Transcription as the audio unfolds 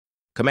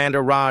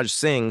Commander Raj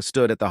Singh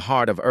stood at the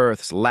heart of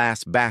Earth's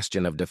last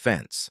bastion of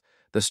defense,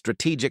 the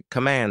Strategic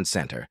Command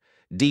Center,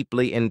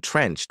 deeply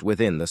entrenched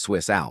within the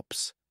Swiss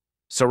Alps.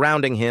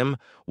 Surrounding him,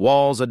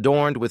 walls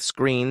adorned with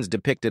screens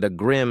depicted a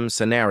grim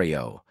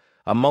scenario,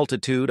 a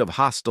multitude of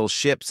hostile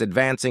ships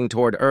advancing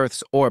toward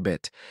Earth's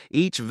orbit,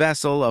 each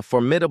vessel a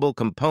formidable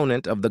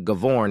component of the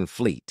Gavorn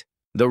fleet.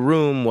 The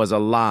room was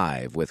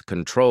alive with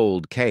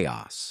controlled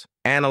chaos.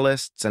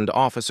 Analysts and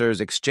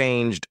officers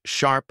exchanged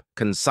sharp,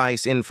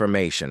 concise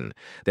information,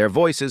 their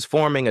voices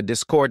forming a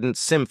discordant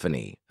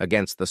symphony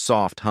against the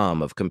soft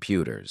hum of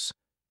computers.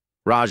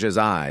 Raj's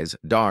eyes,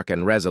 dark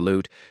and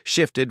resolute,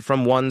 shifted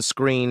from one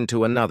screen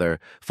to another,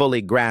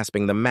 fully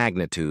grasping the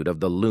magnitude of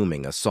the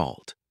looming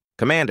assault.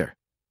 "Commander,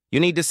 you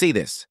need to see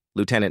this,"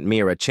 Lieutenant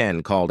Mira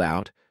Chen called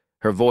out,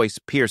 her voice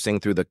piercing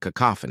through the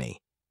cacophony.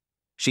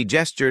 She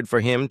gestured for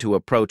him to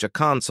approach a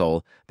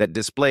console that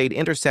displayed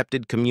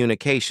intercepted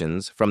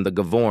communications from the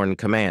Gavorn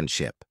command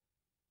ship.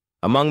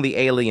 Among the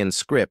alien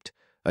script,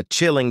 a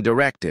chilling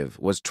directive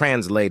was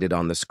translated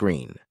on the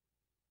screen.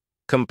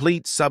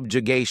 Complete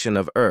subjugation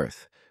of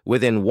Earth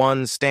within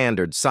one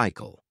standard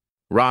cycle.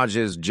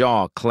 Raj's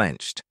jaw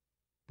clenched.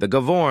 The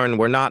Gavorn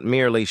were not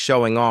merely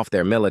showing off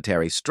their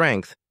military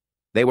strength,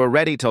 they were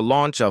ready to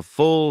launch a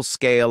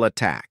full-scale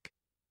attack.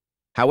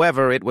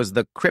 However, it was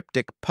the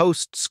cryptic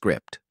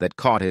postscript that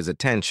caught his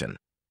attention,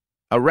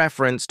 a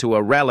reference to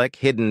a relic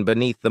hidden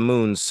beneath the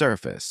moon's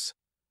surface,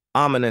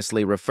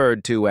 ominously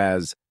referred to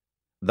as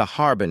the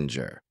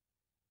Harbinger.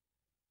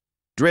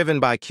 Driven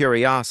by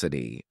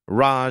curiosity,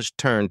 Raj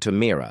turned to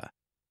Mira.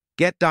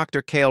 "Get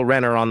Dr. Kyle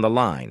Renner on the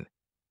line.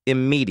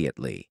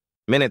 Immediately."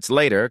 Minutes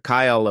later,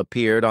 Kyle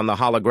appeared on the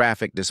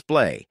holographic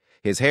display,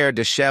 his hair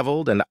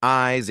disheveled and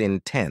eyes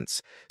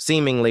intense,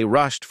 seemingly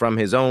rushed from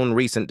his own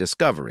recent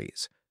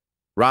discoveries.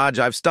 "Raj,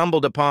 I've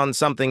stumbled upon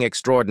something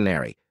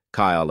extraordinary,"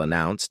 Kyle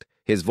announced,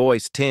 his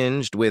voice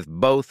tinged with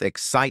both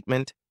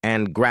excitement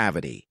and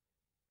gravity.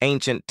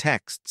 Ancient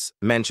texts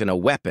mention a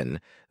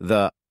weapon,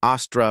 the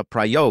Astra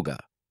Prayoga,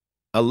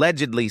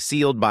 allegedly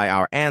sealed by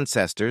our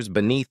ancestors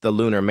beneath the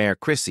lunar mare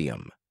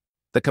Chrysium.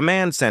 The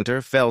command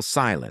center fell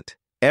silent,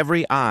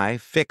 every eye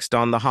fixed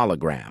on the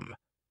hologram.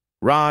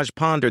 Raj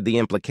pondered the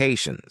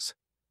implications.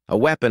 A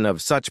weapon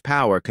of such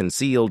power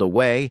concealed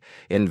away,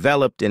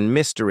 enveloped in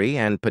mystery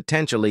and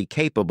potentially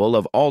capable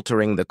of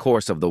altering the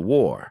course of the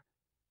war.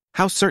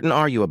 "How certain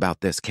are you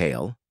about this,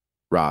 Kale?"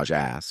 Raj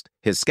asked,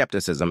 his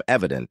skepticism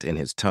evident in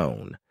his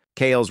tone.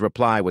 Kale's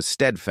reply was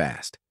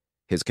steadfast,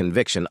 his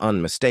conviction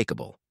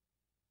unmistakable.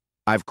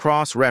 "I've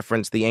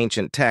cross-referenced the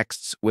ancient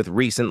texts with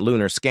recent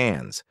lunar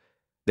scans.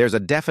 There's a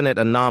definite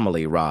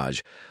anomaly,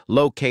 Raj,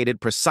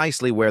 located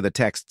precisely where the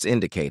texts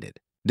indicated."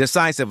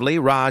 Decisively,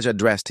 Raj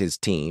addressed his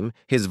team,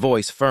 his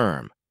voice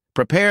firm.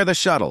 "Prepare the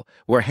shuttle.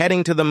 We're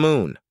heading to the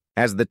moon."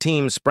 As the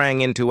team sprang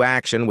into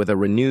action with a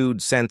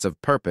renewed sense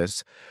of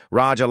purpose,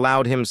 Raj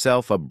allowed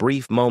himself a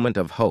brief moment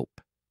of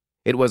hope.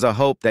 It was a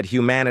hope that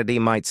humanity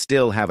might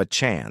still have a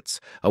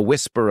chance, a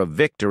whisper of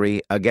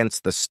victory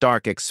against the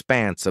stark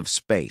expanse of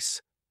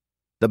space.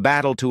 The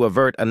battle to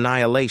avert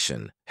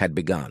annihilation had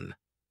begun.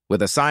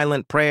 With a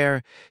silent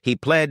prayer, he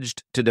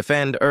pledged to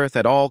defend Earth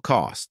at all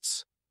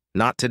costs.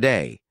 Not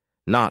today.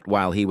 Not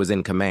while he was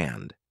in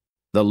command.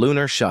 The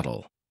lunar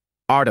shuttle,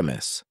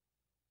 Artemis,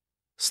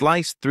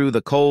 sliced through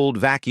the cold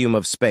vacuum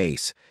of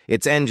space,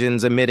 its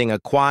engines emitting a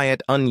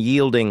quiet,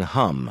 unyielding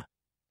hum.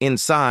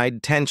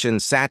 Inside, tension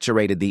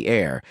saturated the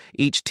air,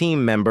 each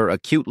team member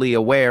acutely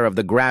aware of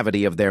the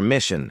gravity of their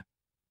mission.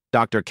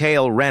 Dr.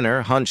 Kyle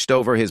Renner, hunched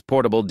over his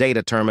portable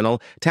data terminal,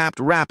 tapped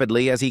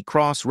rapidly as he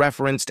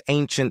cross-referenced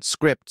ancient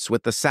scripts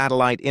with the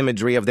satellite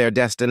imagery of their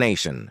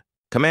destination.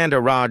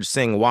 Commander Raj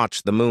Singh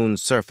watched the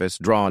moon's surface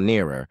draw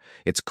nearer,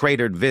 its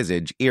cratered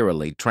visage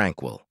eerily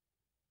tranquil.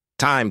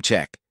 "Time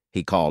check,"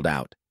 he called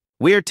out.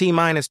 "We're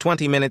T-minus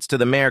 20 minutes to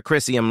the Mare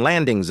Chrysium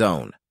landing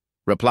zone,"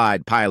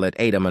 replied pilot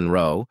Ada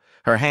Monroe,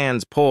 her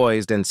hands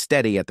poised and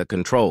steady at the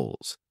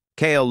controls.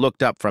 Kale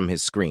looked up from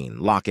his screen,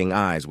 locking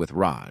eyes with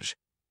Raj.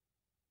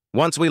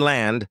 "Once we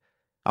land,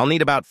 I'll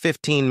need about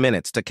 15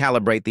 minutes to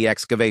calibrate the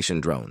excavation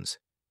drones.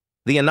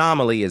 The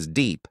anomaly is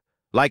deep,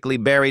 likely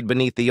buried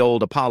beneath the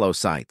old Apollo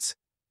sites.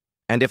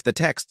 And if the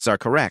texts are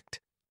correct,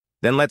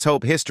 then let's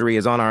hope history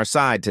is on our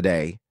side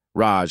today,"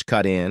 Raj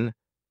cut in,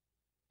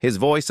 his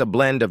voice a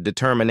blend of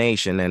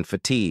determination and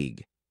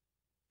fatigue.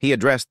 He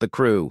addressed the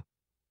crew.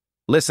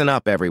 "Listen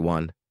up,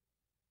 everyone.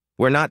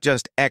 We're not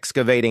just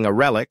excavating a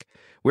relic,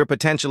 we're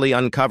potentially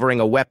uncovering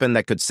a weapon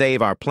that could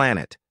save our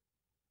planet.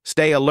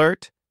 Stay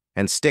alert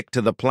and stick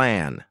to the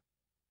plan."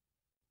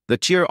 The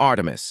Cheer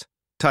Artemis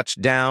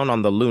touched down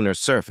on the lunar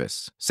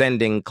surface,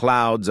 sending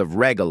clouds of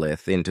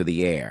regolith into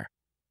the air.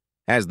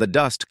 As the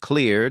dust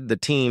cleared, the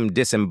team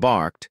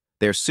disembarked,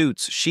 their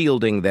suits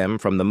shielding them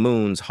from the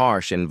moon's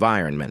harsh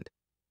environment.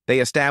 They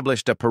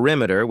established a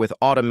perimeter with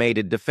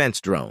automated defense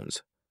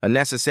drones, a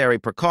necessary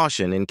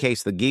precaution in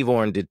case the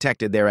Gavorn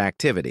detected their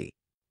activity.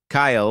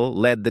 Kyle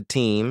led the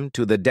team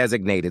to the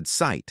designated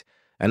site,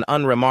 an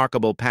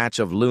unremarkable patch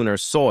of lunar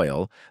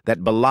soil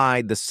that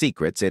belied the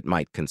secrets it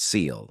might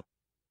conceal.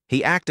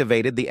 He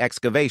activated the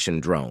excavation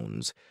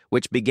drones,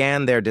 which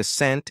began their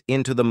descent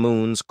into the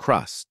moon's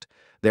crust,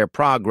 their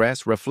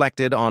progress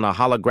reflected on a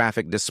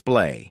holographic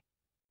display.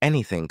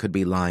 "Anything could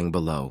be lying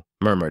below,"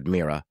 murmured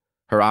Mira,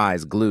 her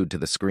eyes glued to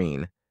the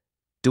screen.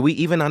 "Do we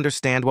even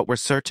understand what we're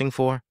searching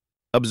for?"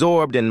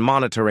 Absorbed in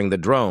monitoring the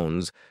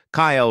drones,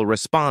 Kyle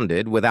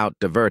responded without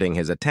diverting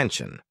his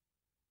attention.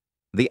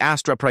 The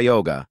Astra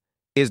Prayoga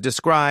is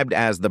described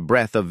as the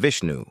breath of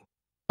Vishnu,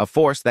 a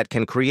force that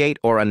can create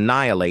or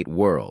annihilate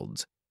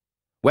worlds.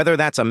 Whether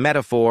that's a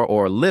metaphor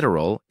or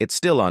literal, it's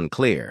still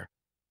unclear.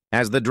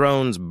 As the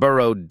drones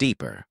burrowed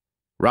deeper,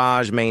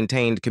 Raj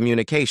maintained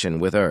communication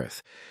with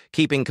Earth,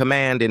 keeping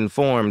command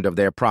informed of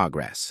their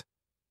progress.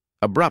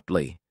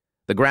 Abruptly,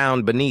 the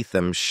ground beneath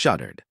them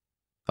shuddered,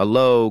 a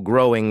low,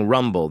 growing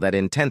rumble that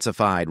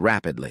intensified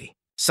rapidly.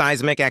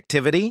 "Seismic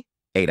activity?"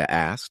 Ada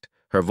asked,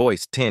 her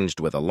voice tinged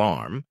with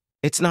alarm.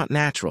 "It's not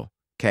natural,"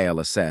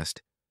 Kale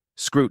assessed,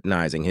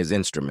 scrutinizing his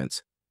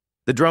instruments.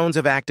 "The drones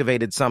have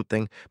activated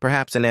something,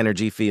 perhaps an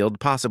energy field,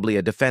 possibly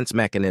a defense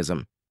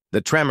mechanism." The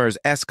tremors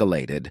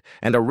escalated,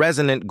 and a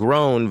resonant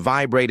groan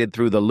vibrated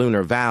through the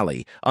lunar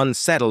valley,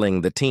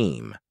 unsettling the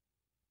team.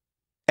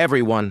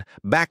 "Everyone,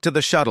 back to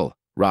the shuttle,"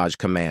 Raj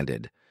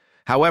commanded.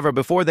 However,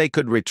 before they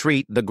could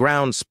retreat, the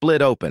ground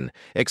split open,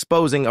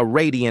 exposing a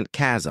radiant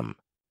chasm.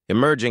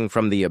 Emerging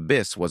from the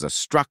abyss was a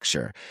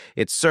structure,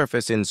 its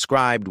surface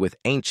inscribed with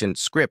ancient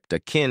script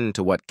akin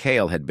to what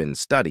Kale had been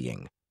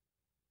studying.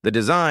 The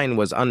design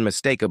was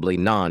unmistakably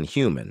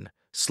non-human,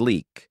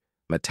 sleek,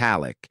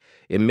 metallic,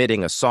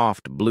 emitting a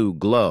soft blue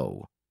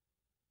glow.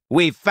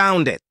 "We've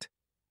found it,"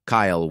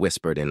 Kyle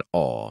whispered in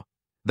awe.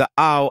 "The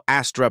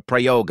Astra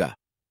Prayoga.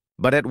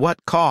 But at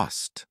what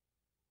cost?"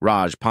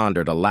 Raj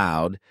pondered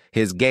aloud,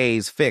 his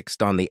gaze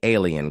fixed on the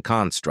alien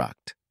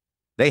construct.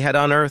 They had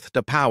unearthed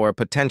a power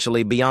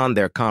potentially beyond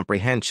their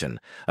comprehension,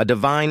 a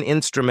divine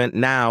instrument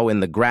now in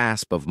the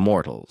grasp of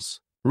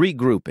mortals.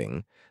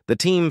 Regrouping, the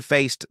team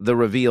faced the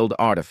revealed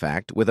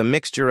artifact with a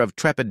mixture of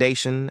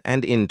trepidation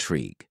and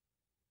intrigue.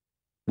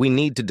 "We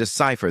need to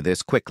decipher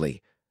this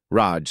quickly,"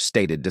 Raj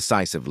stated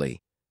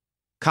decisively.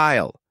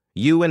 "Kyle,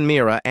 you and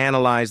Mira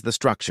analyze the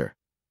structure.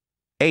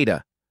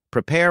 Ada,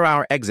 prepare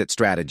our exit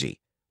strategy.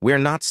 We're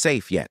not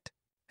safe yet."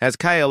 As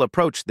Kyle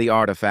approached the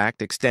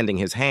artifact, extending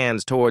his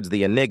hands towards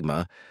the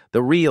enigma,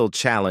 the real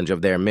challenge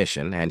of their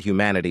mission and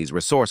humanity's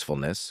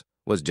resourcefulness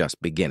was just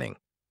beginning.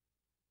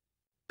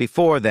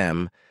 Before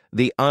them,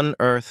 the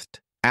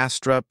unearthed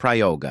Astra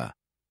Prayoga.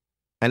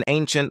 An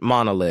ancient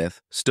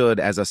monolith stood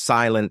as a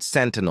silent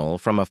sentinel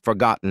from a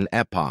forgotten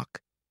epoch.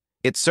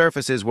 Its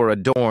surfaces were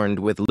adorned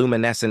with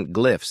luminescent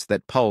glyphs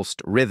that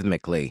pulsed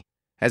rhythmically,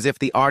 as if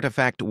the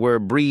artifact were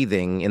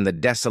breathing in the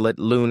desolate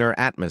lunar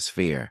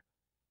atmosphere.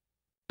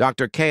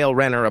 Dr. Cale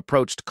Renner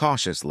approached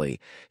cautiously,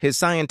 his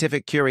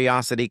scientific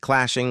curiosity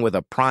clashing with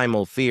a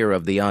primal fear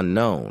of the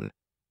unknown.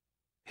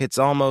 "It's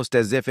almost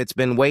as if it's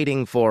been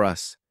waiting for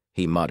us,"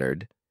 he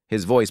muttered,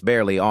 his voice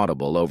barely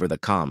audible over the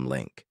comm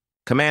link.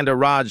 Commander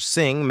Raj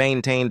Singh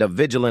maintained a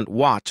vigilant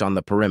watch on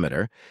the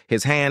perimeter,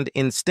 his hand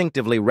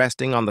instinctively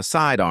resting on the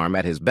sidearm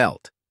at his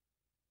belt.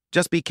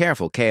 "Just be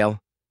careful,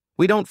 Cale.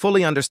 We don't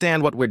fully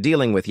understand what we're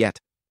dealing with yet."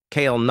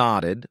 Cale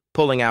nodded,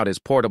 pulling out his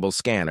portable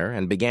scanner,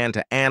 and began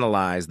to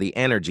analyze the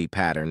energy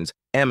patterns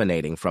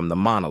emanating from the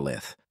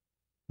monolith.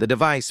 The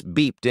device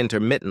beeped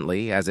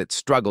intermittently as it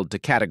struggled to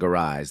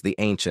categorize the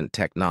ancient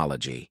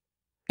technology.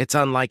 "It's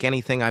unlike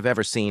anything I've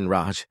ever seen,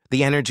 Raj.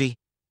 The energy,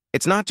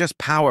 it's not just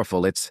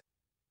powerful, it's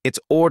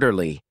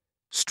orderly,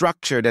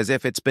 structured as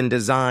if it's been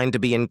designed to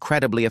be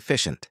incredibly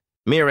efficient."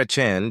 Mira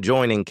Chen,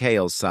 joining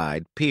Cale's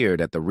side,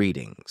 peered at the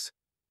readings.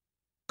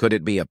 Could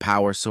it be a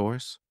power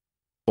source?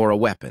 Or a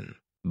weapon?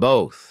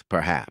 Both,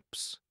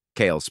 perhaps,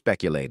 Cale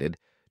speculated,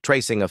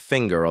 tracing a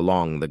finger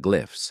along the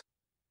glyphs.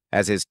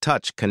 As his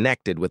touch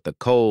connected with the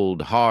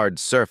cold, hard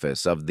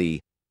surface of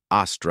the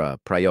Astra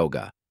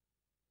Prayoga,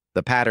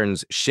 the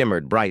patterns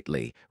shimmered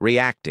brightly,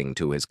 reacting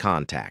to his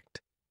contact.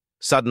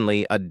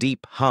 Suddenly, a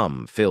deep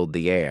hum filled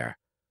the air,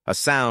 a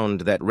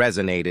sound that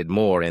resonated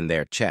more in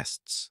their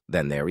chests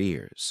than their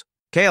ears.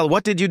 "Cale,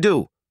 what did you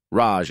do?"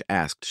 Raj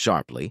asked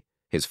sharply,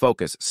 his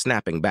focus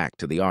snapping back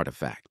to the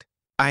artifact.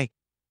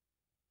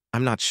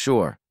 I'm not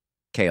sure,"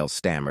 Cale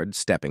stammered,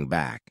 stepping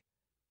back.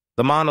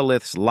 The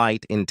monolith's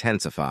light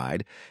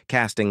intensified,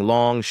 casting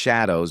long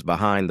shadows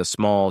behind the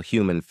small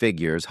human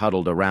figures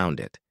huddled around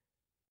it.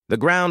 The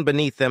ground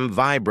beneath them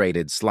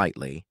vibrated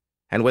slightly,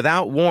 and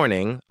without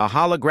warning, a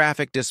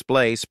holographic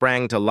display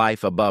sprang to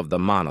life above the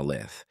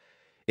monolith.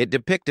 It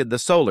depicted the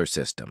solar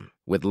system,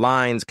 with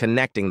lines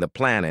connecting the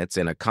planets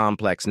in a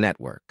complex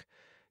network.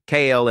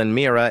 Cale and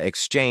Mira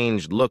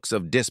exchanged looks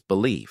of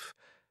disbelief.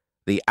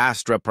 The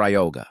Astra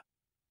Prayoga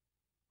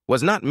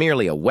was not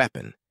merely a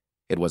weapon,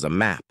 it was a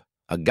map,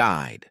 a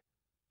guide,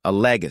 a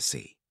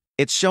legacy.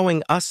 "It's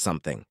showing us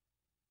something.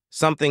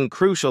 Something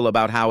crucial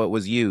about how it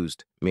was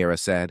used," Mira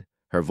said,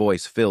 her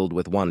voice filled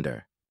with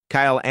wonder.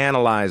 Kyle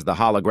analyzed the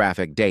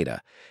holographic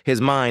data, his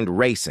mind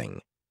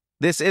racing.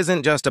 "This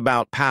isn't just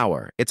about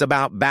power, it's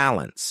about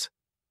balance."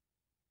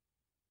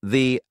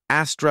 The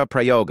Astra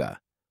Prayoga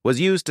was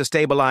used to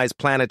stabilize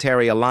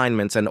planetary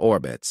alignments and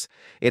orbits,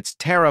 its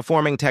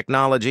terraforming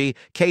technology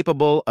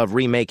capable of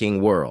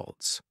remaking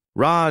worlds.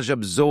 Raj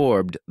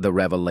absorbed the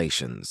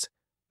revelations,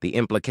 the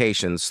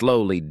implications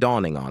slowly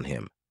dawning on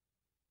him.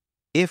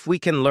 If we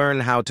can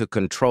learn how to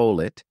control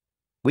it,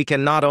 we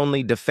can not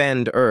only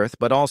defend Earth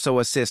but also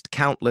assist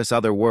countless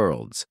other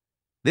worlds.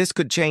 This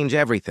could change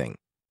everything.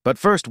 But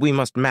first we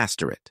must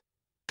master it,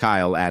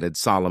 Kyle added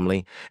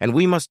solemnly, and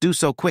we must do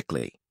so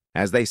quickly.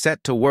 As they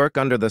set to work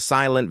under the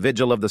silent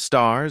vigil of the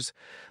stars,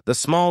 the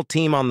small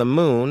team on the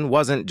moon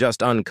wasn't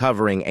just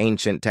uncovering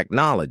ancient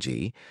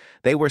technology,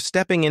 they were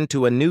stepping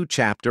into a new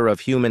chapter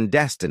of human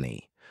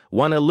destiny,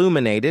 one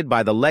illuminated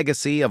by the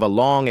legacy of a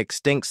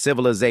long-extinct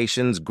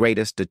civilization's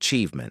greatest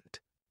achievement.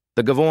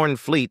 The Gavorn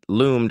fleet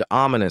loomed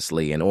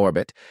ominously in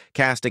orbit,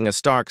 casting a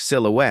stark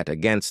silhouette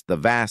against the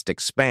vast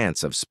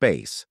expanse of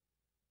space.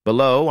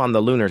 Below, on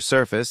the lunar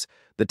surface,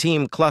 the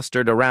team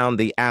clustered around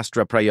the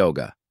Astra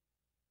Prayoga,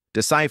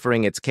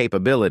 deciphering its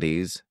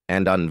capabilities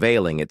and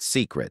unveiling its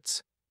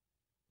secrets.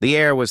 The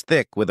air was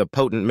thick with a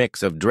potent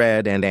mix of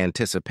dread and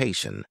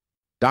anticipation.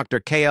 Dr.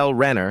 K.L.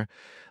 Renner,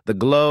 the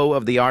glow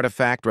of the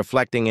artifact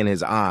reflecting in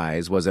his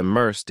eyes, was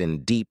immersed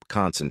in deep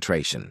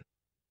concentration.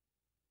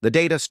 The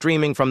data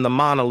streaming from the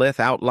monolith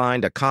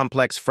outlined a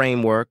complex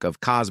framework of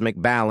cosmic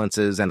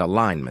balances and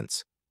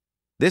alignments.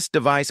 This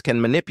device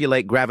can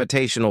manipulate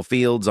gravitational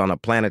fields on a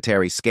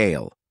planetary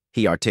scale,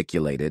 he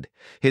articulated,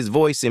 his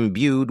voice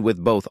imbued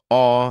with both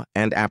awe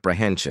and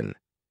apprehension.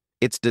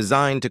 It's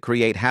designed to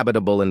create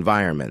habitable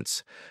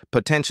environments,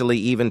 potentially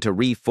even to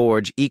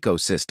reforge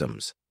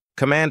ecosystems.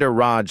 Commander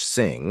Raj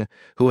Singh,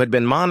 who had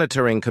been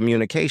monitoring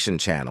communication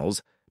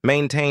channels,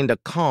 maintained a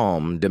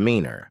calm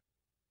demeanor.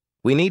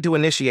 We need to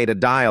initiate a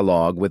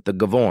dialogue with the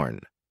Gavorn.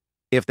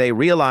 If they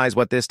realize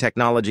what this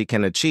technology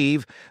can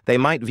achieve, they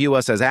might view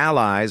us as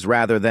allies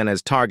rather than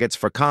as targets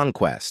for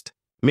conquest.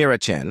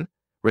 Mirachen,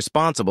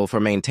 responsible for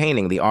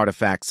maintaining the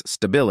artifact's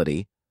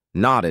stability,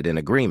 nodded in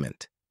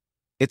agreement.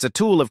 It's a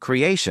tool of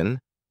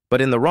creation,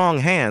 but in the wrong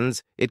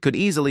hands, it could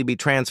easily be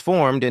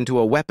transformed into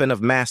a weapon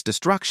of mass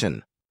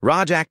destruction.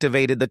 Raj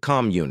activated the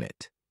comm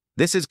unit.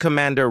 This is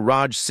Commander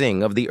Raj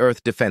Singh of the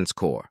Earth Defense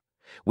Corps.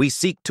 We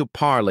seek to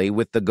parley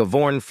with the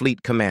Gavorn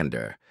Fleet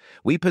Commander.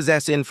 We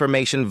possess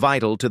information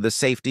vital to the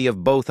safety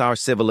of both our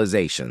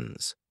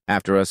civilizations.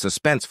 After a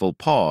suspenseful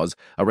pause,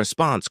 a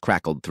response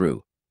crackled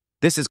through.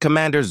 This is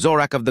Commander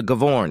Zorak of the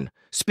Gavorn.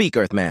 Speak,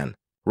 Earthman.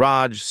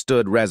 Raj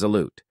stood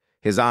resolute,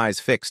 his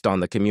eyes fixed on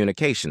the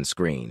communication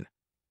screen.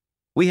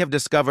 We have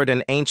discovered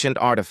an ancient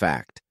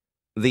artifact,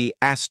 the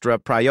Astra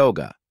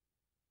Prayoga.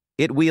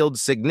 It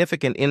wields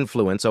significant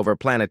influence over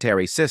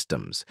planetary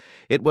systems.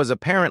 It was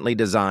apparently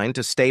designed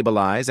to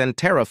stabilize and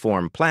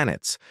terraform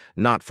planets,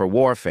 not for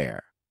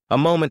warfare. A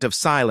moment of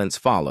silence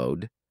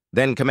followed,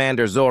 then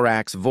Commander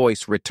Zorak's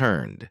voice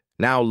returned,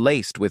 now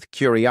laced with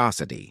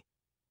curiosity.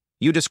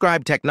 You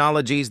described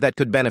technologies that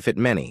could benefit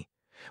many.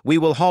 We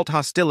will halt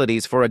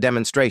hostilities for a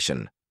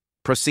demonstration.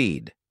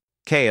 Proceed.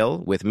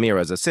 Kale, with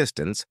Mira's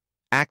assistance,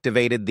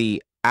 activated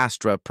the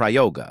Astra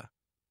Prayoga.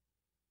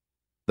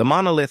 The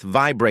monolith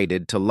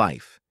vibrated to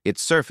life,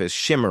 its surface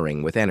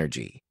shimmering with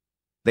energy.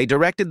 They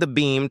directed the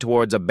beam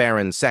towards a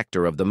barren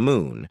sector of the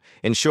moon,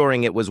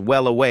 ensuring it was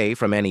well away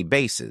from any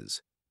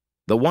bases.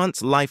 The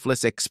once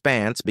lifeless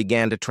expanse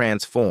began to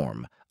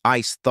transform.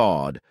 Ice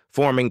thawed,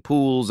 forming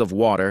pools of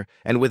water,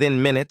 and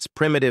within minutes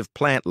primitive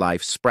plant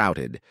life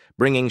sprouted,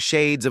 bringing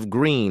shades of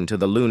green to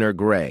the lunar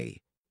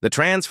gray. The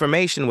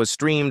transformation was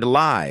streamed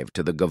live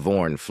to the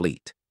Gavorn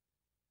fleet.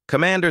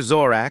 Commander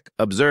Zorak,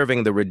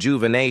 observing the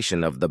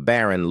rejuvenation of the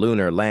barren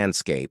lunar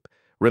landscape,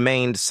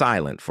 remained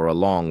silent for a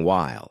long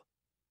while.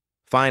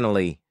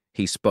 Finally,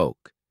 he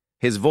spoke,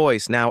 his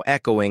voice now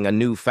echoing a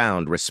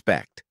newfound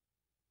respect.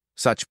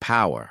 Such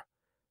power,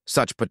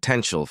 such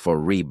potential for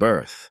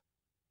rebirth.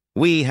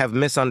 We have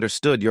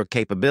misunderstood your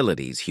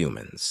capabilities,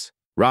 humans.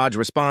 Raj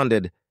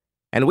responded,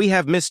 and we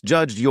have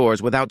misjudged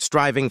yours without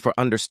striving for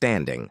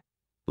understanding.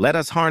 Let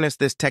us harness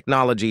this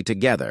technology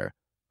together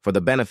for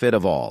the benefit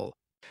of all.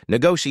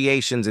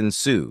 Negotiations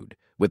ensued,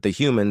 with the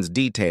humans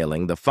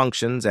detailing the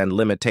functions and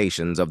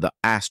limitations of the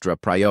Astra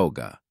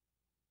Prayoga.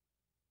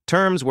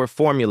 Terms were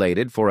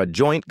formulated for a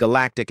joint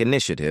galactic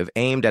initiative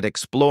aimed at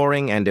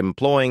exploring and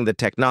employing the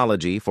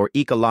technology for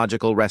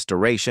ecological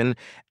restoration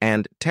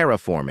and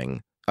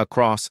terraforming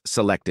across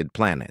selected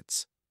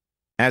planets.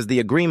 As the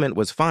agreement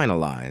was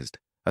finalized,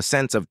 a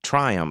sense of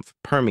triumph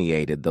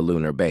permeated the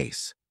lunar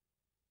base.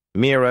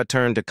 Mira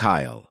turned to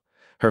Kyle,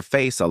 her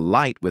face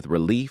alight with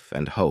relief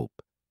and hope.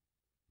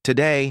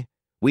 Today,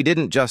 we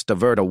didn't just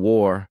avert a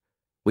war,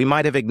 we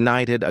might have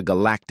ignited a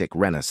galactic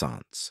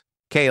renaissance.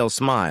 Kale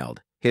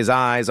smiled, his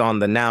eyes on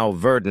the now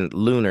verdant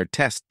lunar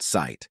test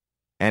site.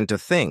 And to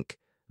think,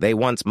 they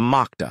once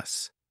mocked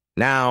us.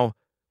 Now,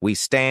 we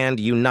stand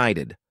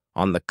united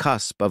on the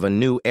cusp of a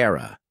new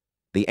era.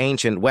 The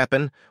ancient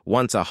weapon,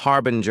 once a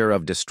harbinger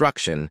of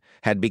destruction,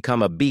 had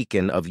become a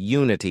beacon of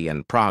unity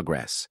and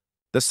progress.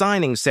 The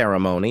signing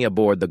ceremony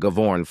aboard the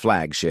Gavorn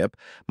flagship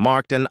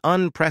marked an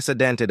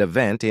unprecedented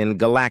event in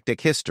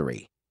galactic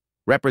history.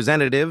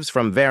 Representatives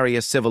from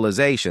various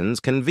civilizations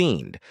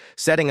convened,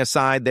 setting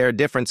aside their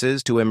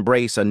differences to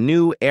embrace a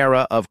new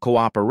era of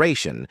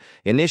cooperation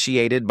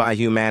initiated by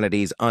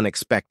humanity's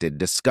unexpected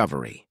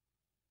discovery.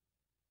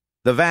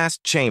 The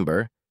vast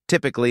chamber,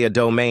 typically a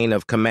domain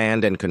of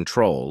command and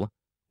control,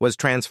 was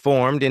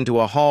transformed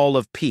into a hall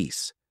of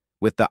peace,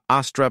 with the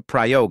Astra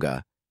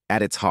Prayoga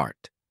at its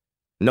heart.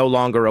 No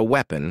longer a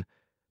weapon,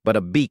 but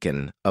a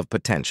beacon of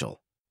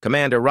potential.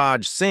 Commander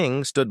Raj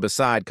Singh stood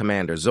beside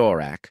Commander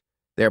Zorak,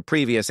 their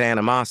previous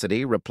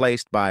animosity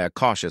replaced by a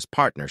cautious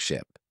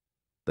partnership.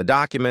 The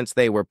documents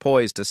they were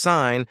poised to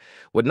sign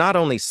would not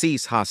only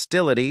cease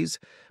hostilities,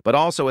 but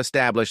also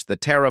establish the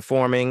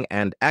Terraforming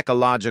and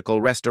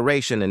Ecological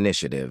Restoration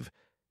Initiative,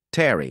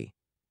 TERI,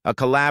 a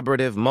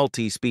collaborative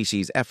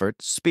multi-species effort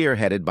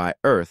spearheaded by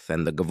Earth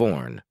and the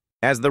Gavorn.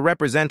 As the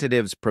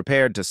representatives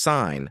prepared to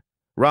sign,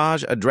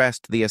 Raj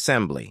addressed the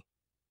assembly.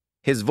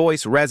 His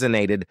voice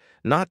resonated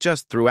not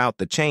just throughout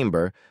the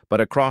chamber,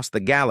 but across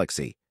the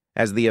galaxy,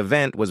 as the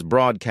event was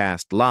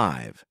broadcast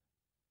live.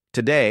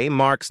 Today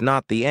marks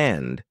not the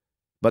end,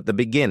 but the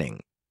beginning.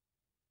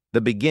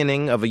 The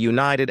beginning of a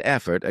united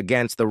effort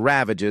against the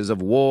ravages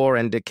of war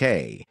and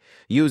decay,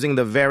 using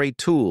the very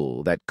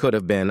tool that could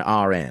have been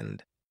our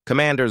end.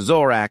 Commander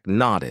Zorak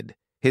nodded,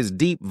 his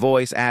deep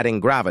voice adding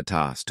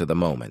gravitas to the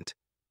moment.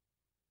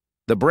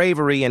 The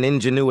bravery and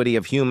ingenuity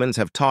of humans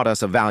have taught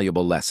us a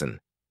valuable lesson.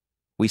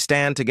 We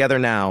stand together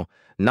now,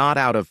 not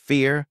out of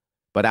fear,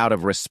 but out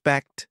of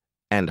respect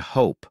and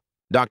hope.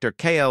 Dr.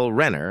 K.L.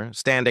 Renner,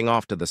 standing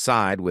off to the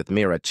side with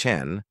Mira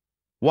Chen,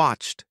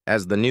 watched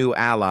as the new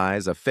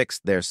allies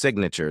affixed their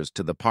signatures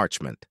to the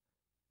parchment.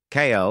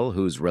 K.L.,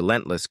 whose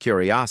relentless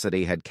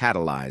curiosity had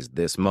catalyzed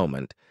this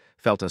moment,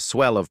 felt a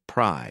swell of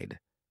pride.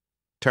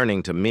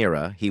 Turning to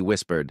Mira, he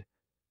whispered,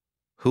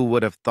 "Who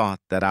would have thought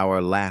that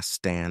our last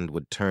stand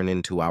would turn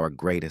into our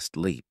greatest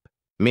leap?"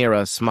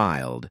 Mira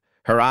smiled,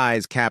 her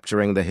eyes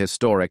capturing the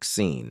historic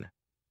scene.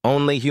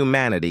 "Only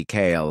humanity,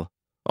 K.L.,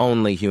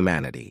 only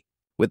humanity."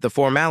 With the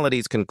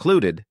formalities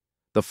concluded,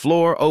 the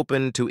floor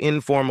opened to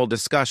informal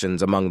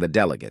discussions among the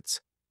delegates.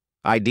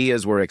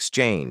 Ideas were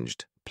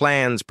exchanged,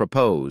 plans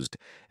proposed,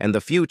 and the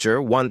future,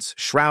 once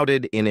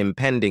shrouded in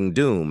impending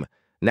doom,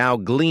 now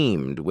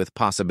gleamed with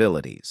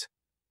possibilities.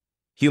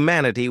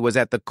 Humanity was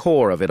at the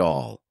core of it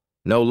all,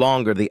 no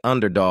longer the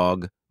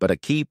underdog, but a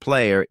key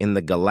player in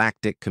the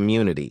galactic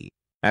community.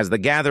 As the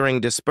gathering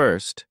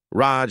dispersed,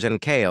 Raj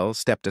and Kale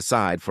stepped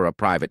aside for a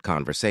private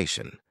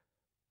conversation.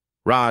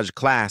 Raj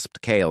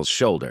clasped Kale's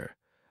shoulder,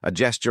 a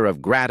gesture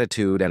of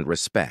gratitude and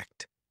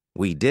respect.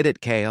 "We did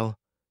it, Kale.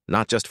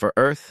 Not just for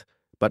Earth,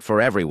 but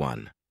for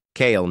everyone."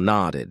 Kale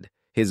nodded,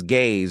 his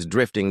gaze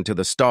drifting to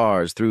the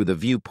stars through the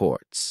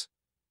viewports.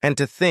 "And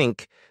to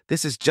think,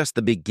 this is just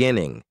the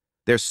beginning.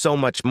 There's so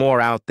much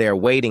more out there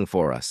waiting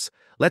for us.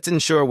 Let's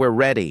ensure we're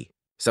ready."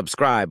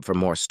 Subscribe for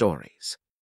more stories.